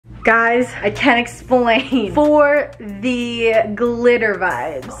Guys, I can't explain. For the glitter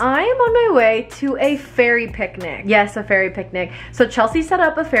vibes, I am on my way to a fairy picnic. Yes, a fairy picnic. So Chelsea set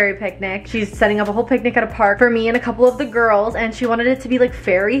up a fairy picnic. She's setting up a whole picnic at a park for me and a couple of the girls, and she wanted it to be like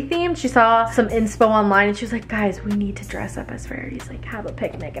fairy themed. She saw some inspo online and she was like, guys, we need to dress up as fairies, like have a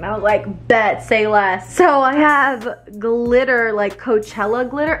picnic. And I was like, bet, say less. So I have glitter, like Coachella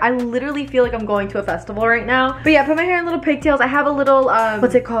glitter. I literally feel like I'm going to a festival right now. But yeah, I put my hair in little pigtails. I have a little,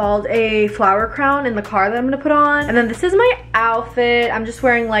 what's it called? A flower crown in the car that I'm gonna put on. And then this is my outfit. I'm just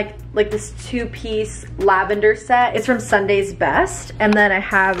wearing like this two-piece lavender set. It's from Sunday's Best. And then I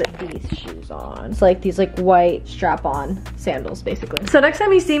have these shoes on. It's like these like white strap-on sandals basically. So next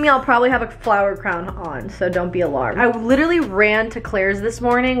time you see me, I'll probably have a flower crown on, so don't be alarmed. I literally ran to Claire's this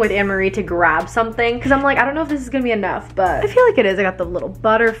morning with Anne-Marie to grab something because I'm like, I don't know if this is gonna be enough, but I feel like it is. I got the little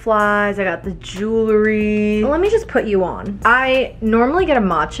butterflies, I got the jewelry. Well, let me just put you on. I normally get a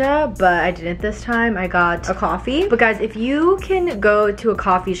matcha, but I didn't this time. I got a coffee. But guys, if you can go to a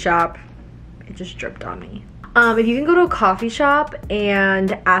coffee shop, it just dripped on me. If you can go to a coffee shop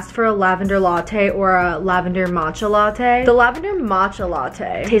and ask for a lavender latte or a lavender matcha latte, the lavender matcha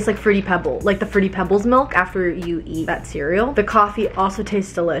latte tastes like Fruity Pebble, like the Fruity Pebbles milk after you eat that cereal. The coffee also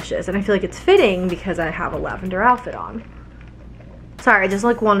tastes delicious, and I feel like it's fitting because I have a lavender outfit on. Sorry, I just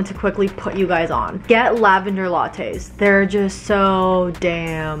like wanted to quickly put you guys on. Get lavender lattes. They're just so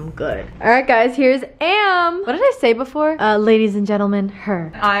damn good. All right, guys, here's Am. What did I say before? Ladies and gentlemen,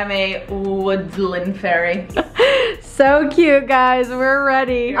 her. I'm a woodland fairy. So cute, guys. We're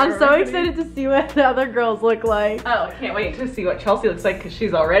ready. I'm so excited to see what the other girls look like. Oh, I can't wait to see what Chelsea looks like because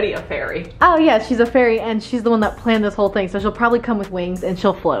she's already a fairy. Oh yeah, she's a fairy and she's the one that planned this whole thing, so she'll probably come with wings and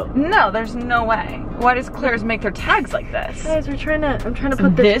she'll float. No, there's no way. Why does Claire's make their tags like this? Guys, I'm trying to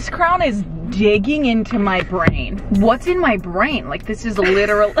put this crown is digging into my brain. What's in my brain? Like, this is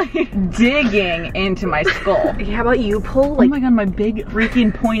literally digging into my skull. Okay, how about you pull? Like, oh my god, my big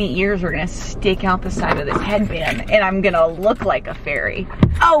freaking pointy ears are gonna stick out the side of this headband and I'm gonna look like a fairy.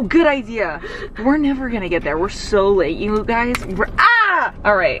 Oh, good idea. We're never gonna get there. We're so late, you guys.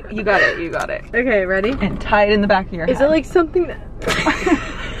 All right, you got it, you got it. Okay, ready? And tie it in the back of your head. Is it like something that...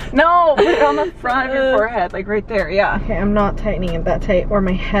 No, put it on the front of your forehead, like right there, yeah. Okay, I'm not tightening it that tight or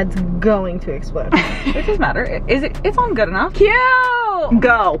my head's going to explode. It doesn't matter. It's on good enough. Cute!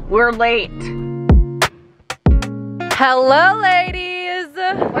 Go, we're late. Hello, ladies.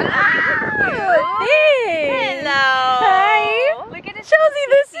 Wow. Hello. Hi. Look at it. Chelsea,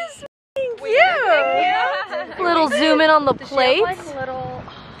 this is cute. Yeah. Little zoom in on the plates. Like little...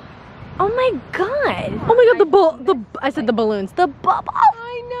 Oh my god. Oh my god, I said the balloons. The bubble.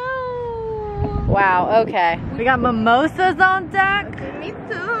 I know. Wow, okay. We got mimosas on deck. Me too.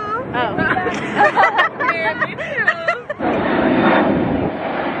 Oh. Yeah, me too.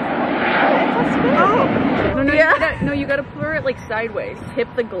 No, you gotta pour it like sideways. Tip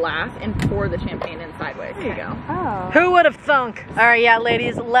the glass and pour the champagne in sideways. There you go. Oh. Who would have thunk? All right, yeah,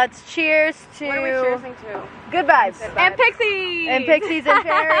 ladies, let's cheers to... What are we cheersing to? Good vibes. Good vibes. And pixies! And pixies and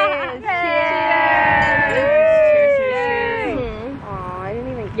fairies. Cheers. Aw, I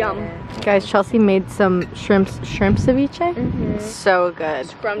didn't even get it. Guys, Chelsea made some shrimp ceviche. So good.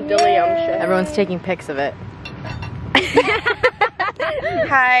 From Dillium. Everyone's taking pics of it.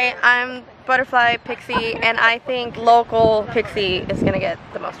 Hi, I'm Butterfly Pixie, and I think local Pixie is gonna get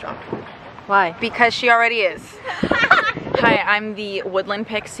the most drunk. Why? Because she already is. Hi, I'm the woodland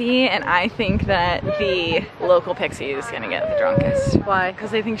pixie, and I think that the local pixie is gonna get the drunkest. Why?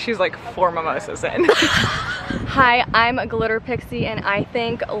 Because I think she's like 4 mimosas in. Hi, I'm a glitter pixie, and I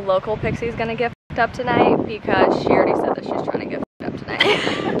think local pixie is gonna get f***ed up tonight because she already said that she's trying to get f***ed up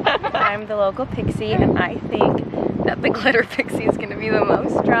tonight. I'm the local pixie, and I think that the glitter pixie is gonna be the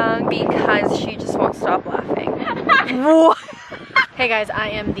most drunk because she just won't stop laughing. Hey guys, I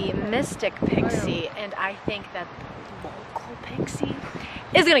am the mystic pixie, and I think that the local pixie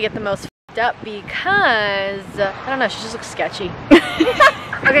is gonna get the most f***ed up because, I don't know, she just looks sketchy.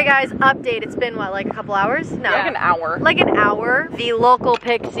 Okay guys, update. It's been what, like a couple hours? No. Like an hour. Like an hour. The local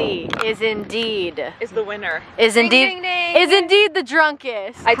pixie is indeed the winner. Is Ding, indeed ding, ding. is indeed the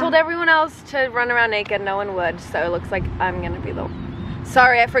drunkest. I told everyone else to run around naked, no one would, so it looks like I'm gonna be the...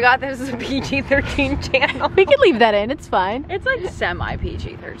 Sorry, I forgot this is a PG-13 channel. We can leave that in, it's fine. It's like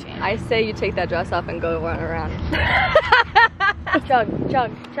semi-PG-13. I say you take that dress off and go run around. Chug,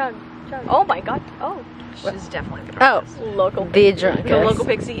 chug, chug, chug. Oh my god. Oh. She's definitely the drunkest. Oh, local. The drunkest. The local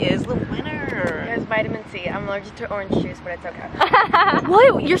pixie is the winner. There's vitamin C. I'm allergic to orange juice, but it's okay.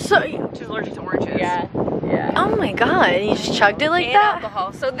 What? You're so... She's allergic to oranges. Yeah. Yeah. Oh my god, you just chugged it like And that?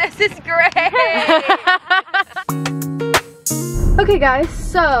 alcohol, so this is great. Okay guys,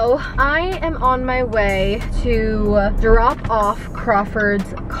 so I am on my way to drop off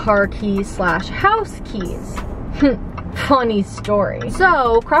Crawford's car keys slash house keys. Funny story.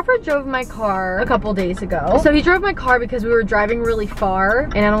 So Crawford drove my car a couple days ago. So he drove my car because we were driving really far,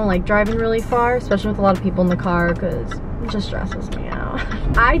 and I don't like driving really far, especially with a lot of people in the car, because it just stresses me out.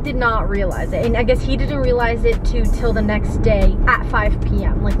 I did not realize it, and I guess he didn't realize it till the next day at 5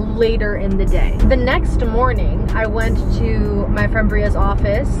 p.m., like later in the day. The next morning, I went to my friend Bria's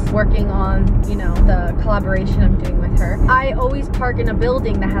office working on, you know, the collaboration I'm doing with her. I always park in a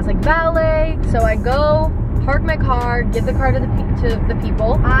building that has like valet, so I go, park my car, give the car to the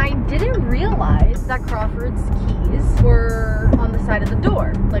people. I didn't realize that Crawford's keys were on the side of the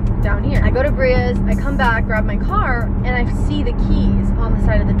door, like down here. I go to Bria's, I come back, grab my car, and I see the keys on the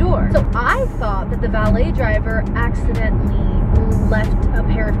side of the door. So I thought that the valet driver accidentally left a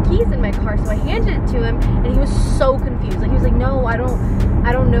pair of keys in my car, so I handed it to him, and he was so confused. Like, he was like, no, I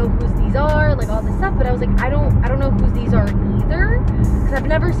don't know whose these are, like all this stuff. But I was like, I don't know whose these are either, because I've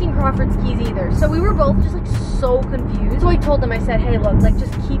never seen Crawford's keys either. So we were both just like so confused. So I told him, I said, hey, look, like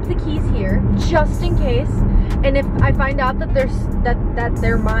just keep the keys here just in case, and if I find out that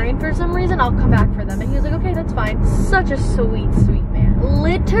they're mine for some reason, I'll come back for them. And he was like, okay, that's fine. Such a sweet man.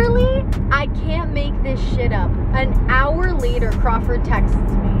 Literally, I can't make this shit up. An hour later, Crawford texts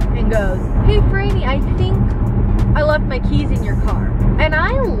me and goes, hey Franny, I think I left my keys in your car. And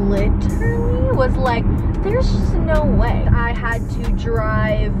I literally was like, there's just no way. I had to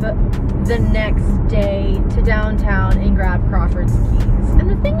drive the next day to downtown and grab Crawford's keys. And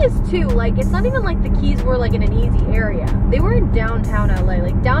the thing is too, like, it's not even like the keys were like in an easy area. They were in downtown LA.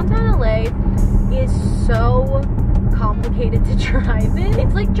 Like, downtown LA is so complicated to drive in.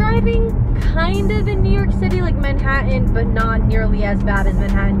 It's like driving kind of in New York City, like Manhattan, but not nearly as bad as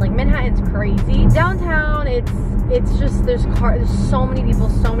Manhattan. Like, Manhattan's crazy. Downtown, it's just, there's so many people,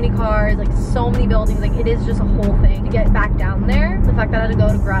 so many cars, like so many buildings. Like, it is just a whole thing to get back down there. The fact that I had to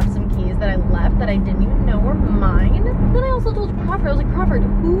go to grab some keys that I left that I didn't even know were mine. Then I also told Crawford, I was like, Crawford,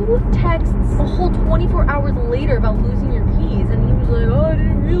 who texts a whole 24 hours later about losing your keys? And he was like, oh, I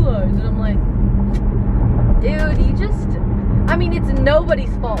didn't realize. And I'm like, dude, you just, I mean, it's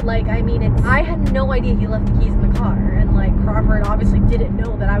nobody's fault. Like, I mean, I had no idea he left the keys in the car. And like, Crawford obviously didn't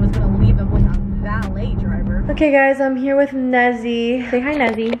know that I was gonna leave him with a valet driver. Okay guys, I'm here with Nezzy. Say hi,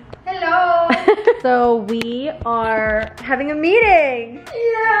 Nezzy. Hello. So we are having a meeting.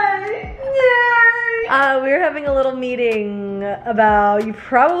 Yay. Yay. We're having a little meeting about, you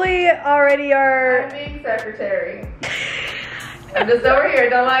probably already are. I'm being secretary. I'm just over here,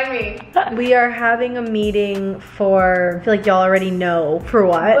 don't mind me. We are having a meeting for, I feel like y'all already know for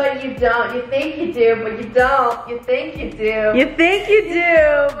what. But you don't. You think you do, but you don't. You think you do. You think you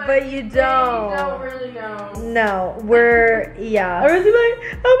do, but you don't. You don't really know. No, we're, yeah. I was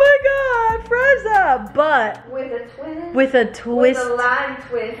like, oh my god, Frezza, but. With a twist. With a twist. With a lime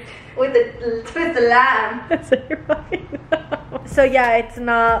twist. With a twist of lime. That's what you're fucking know. So yeah, it's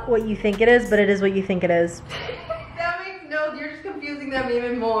not what you think it is, but it is what you think it is. No, you're just confusing them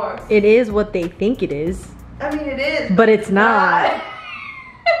even more. It is what they think it is. I mean, it is. But it's not.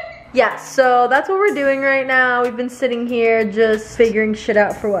 Yeah, so that's what we're doing right now. We've been sitting here just figuring shit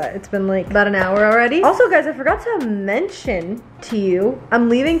out for what? It's been like about an hour already. Also, guys, I forgot to mention to you, I'm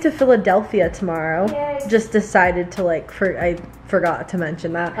leaving to Philadelphia tomorrow. Yay. Just decided to like, I forgot to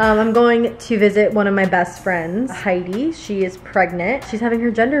mention that. I'm going to visit one of my best friends, Heidi. She is pregnant. She's having her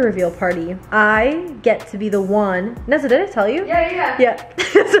gender reveal party. I get to be the one. Nessa, did I tell you? Yeah. Yeah.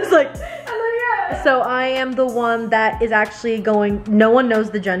 It's just like, Yeah. so I am the one that is actually going, no one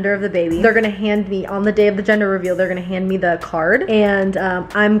knows the gender of the baby. They're gonna hand me, on the day of the gender reveal, they're gonna hand me the card, and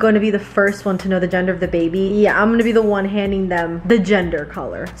I'm going to be the first one to know the gender of the baby. Yeah, I'm gonna be the one handing them the gender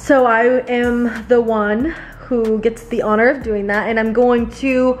color. So I am the one who gets the honor of doing that, and I'm going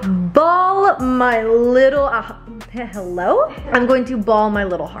to ball my little, hello? I'm going to ball my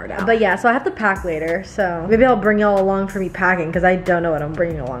little heart out. But yeah, so I have to pack later, so maybe I'll bring y'all along for me packing, because I don't know what I'm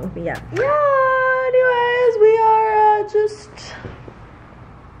bringing along with me yet. Yeah, anyways, we are just...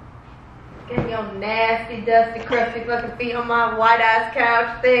 Getting your nasty, dusty, crusty fucking feet on my white ass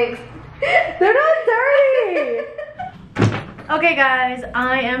couch. Thanks. They're not dirty! Okay guys,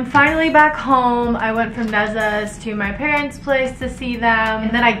 I am finally back home. I went from Neza's to my parents' place to see them,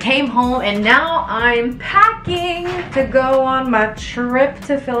 and then I came home, and now I'm packing to go on my trip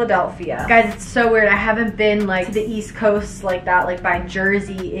to Philadelphia. Guys, it's so weird. I haven't been like to the East Coast like that, like by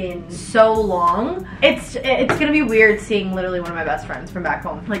Jersey, in so long. It's gonna be weird seeing literally one of my best friends from back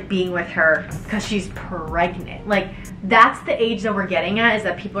home, like being with her because she's pregnant. Like, that's the age that we're getting at, is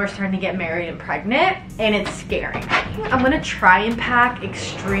that people are starting to get married and pregnant, and it's scary. I'm gonna try and pack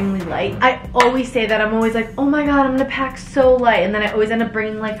extremely light. I always say that. I'm always like, oh my God, I'm gonna pack so light. And then I always end up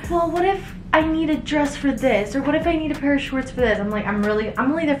bringing like, well, what if I need a dress for this, or what if I need a pair of shorts for this? I'm like, I'm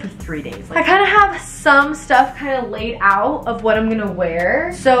only there for 3 days. Like, I kind of have some stuff kind of laid out of what I'm gonna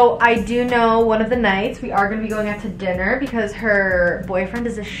wear. So I do know one of the nights we are gonna be going out to dinner because her boyfriend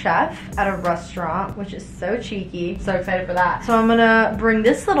is a chef at a restaurant, which is so cheeky. So excited for that. So I'm gonna bring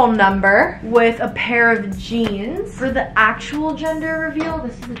this little number with a pair of jeans. For the actual gender reveal,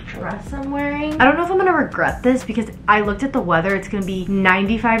 this is a dress I'm wearing. I don't know if I'm gonna regret this because I looked at the weather. It's gonna be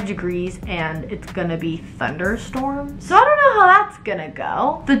 95 degrees and it's gonna be thunderstorm. So I don't know how that's gonna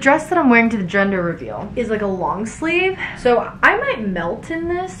go. The dress that I'm wearing to the gender reveal is like a long sleeve. So I might melt in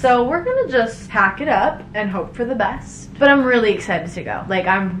this. So we're gonna just pack it up and hope for the best. But I'm really excited to go. Like,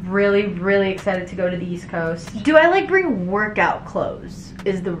 I'm really, really excited to go to the East Coast. Do I like bring workout clothes?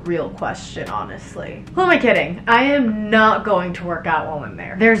 Is the real question, honestly. Who am I kidding? I am not going to work out while I'm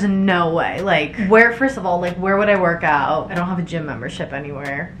there. There's no way. Like, first of all, like, where would I work out? I don't have a gym membership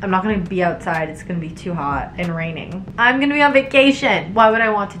anywhere. I'm not gonna be outside. It's gonna be too hot and raining. I'm gonna be on vacation. Why would I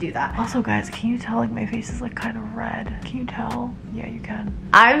want to do that? Also, guys, can you tell, like, my face is, like, kind of red? Can you tell? Yeah, you can.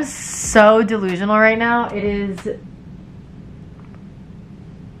 I'm so delusional right now. It is...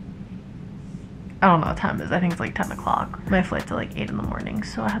 I don't know what time it is. I think it's like 10 o'clock. My flight's at like 8 in the morning,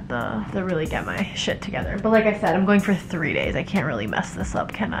 so I have to really get my shit together. But like I said, I'm going for 3 days. I can't really mess this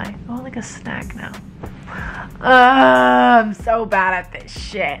up, can I? I want like a snack now. I'm so bad at this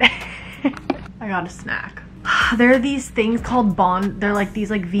shit. I got a snack. There are these things called they're like these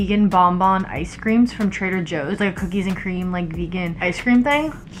like vegan bonbon ice creams from Trader Joe's, like a cookies and cream like vegan ice cream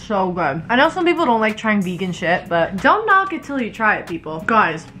thing. So good. I know some people don't like trying vegan shit, but don't knock it till you try it, people.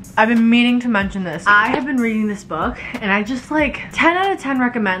 Guys, I've been meaning to mention this. I have been reading this book and I just like 10 out of 10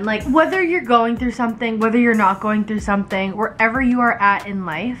 recommend, like, whether you're going through something, whether you're not going through something, wherever you are at in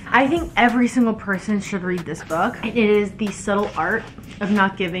life, I think every single person should read this book. It is The Subtle Art of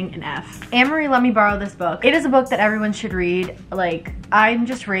Not Giving an F. Anne-Marie let me borrow this book. It is a book that everyone should read. Like, I'm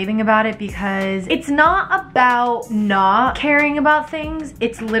just raving about it because it's not about not caring about things.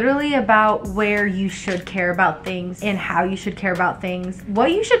 It's literally about where you should care about things and how you should care about things,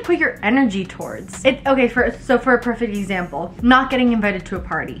 what you should put your energy towards. Okay, so for a perfect example, not getting invited to a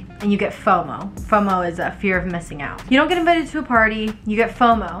party and you get FOMO. FOMO is a fear of missing out. You don't get invited to a party, you get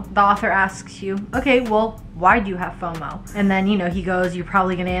FOMO. The author asks you, okay, well, why do you have FOMO? And then, you know, he goes, you're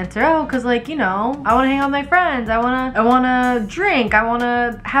probably gonna answer, oh, cause like, you know, I wanna hang out with my friends, I wanna drink, I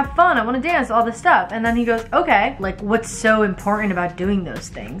wanna have fun, I wanna dance, all this stuff. And then he goes, okay, like, what's so important about doing those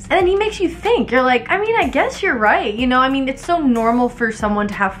things? And then he makes you think. You're like, I mean, I guess you're right. You know, I mean, it's so normal for someone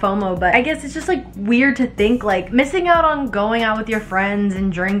to have FOMO, but I guess it's just like weird to think like missing out on going out with your friends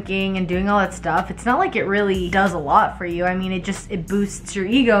and drinking and doing all that stuff. It's not like it really does a lot for you. I mean, it boosts your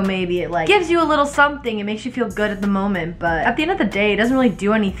ego maybe. It like gives you a little something. It makes you feel good at the moment, but at the end of the day, it doesn't really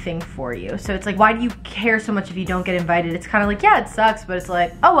do anything for you. So it's like, why do you care so much if you don't get invited? It's kind of like, yeah, it sucks, but it's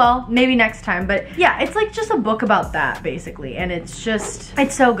like, oh well, maybe next time. But yeah, it's like just a book about that basically, and it's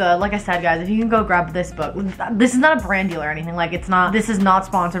so good. Like I said, guys, if you can go grab this book, this is not a brand deal or anything. Like, this is not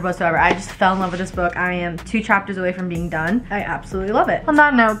sponsored whatsoever. I just fell in love with this book. I am 2 chapters away from being done. I absolutely love it. On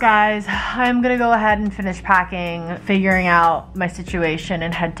that note, guys, I'm gonna go ahead and finish packing, figuring out my situation,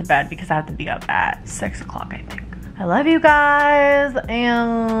 and head to bed because I have to be up at 6 o'clock, I think. I love you guys,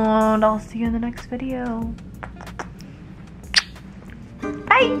 and I'll see you in the next video.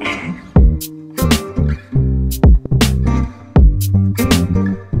 Bye.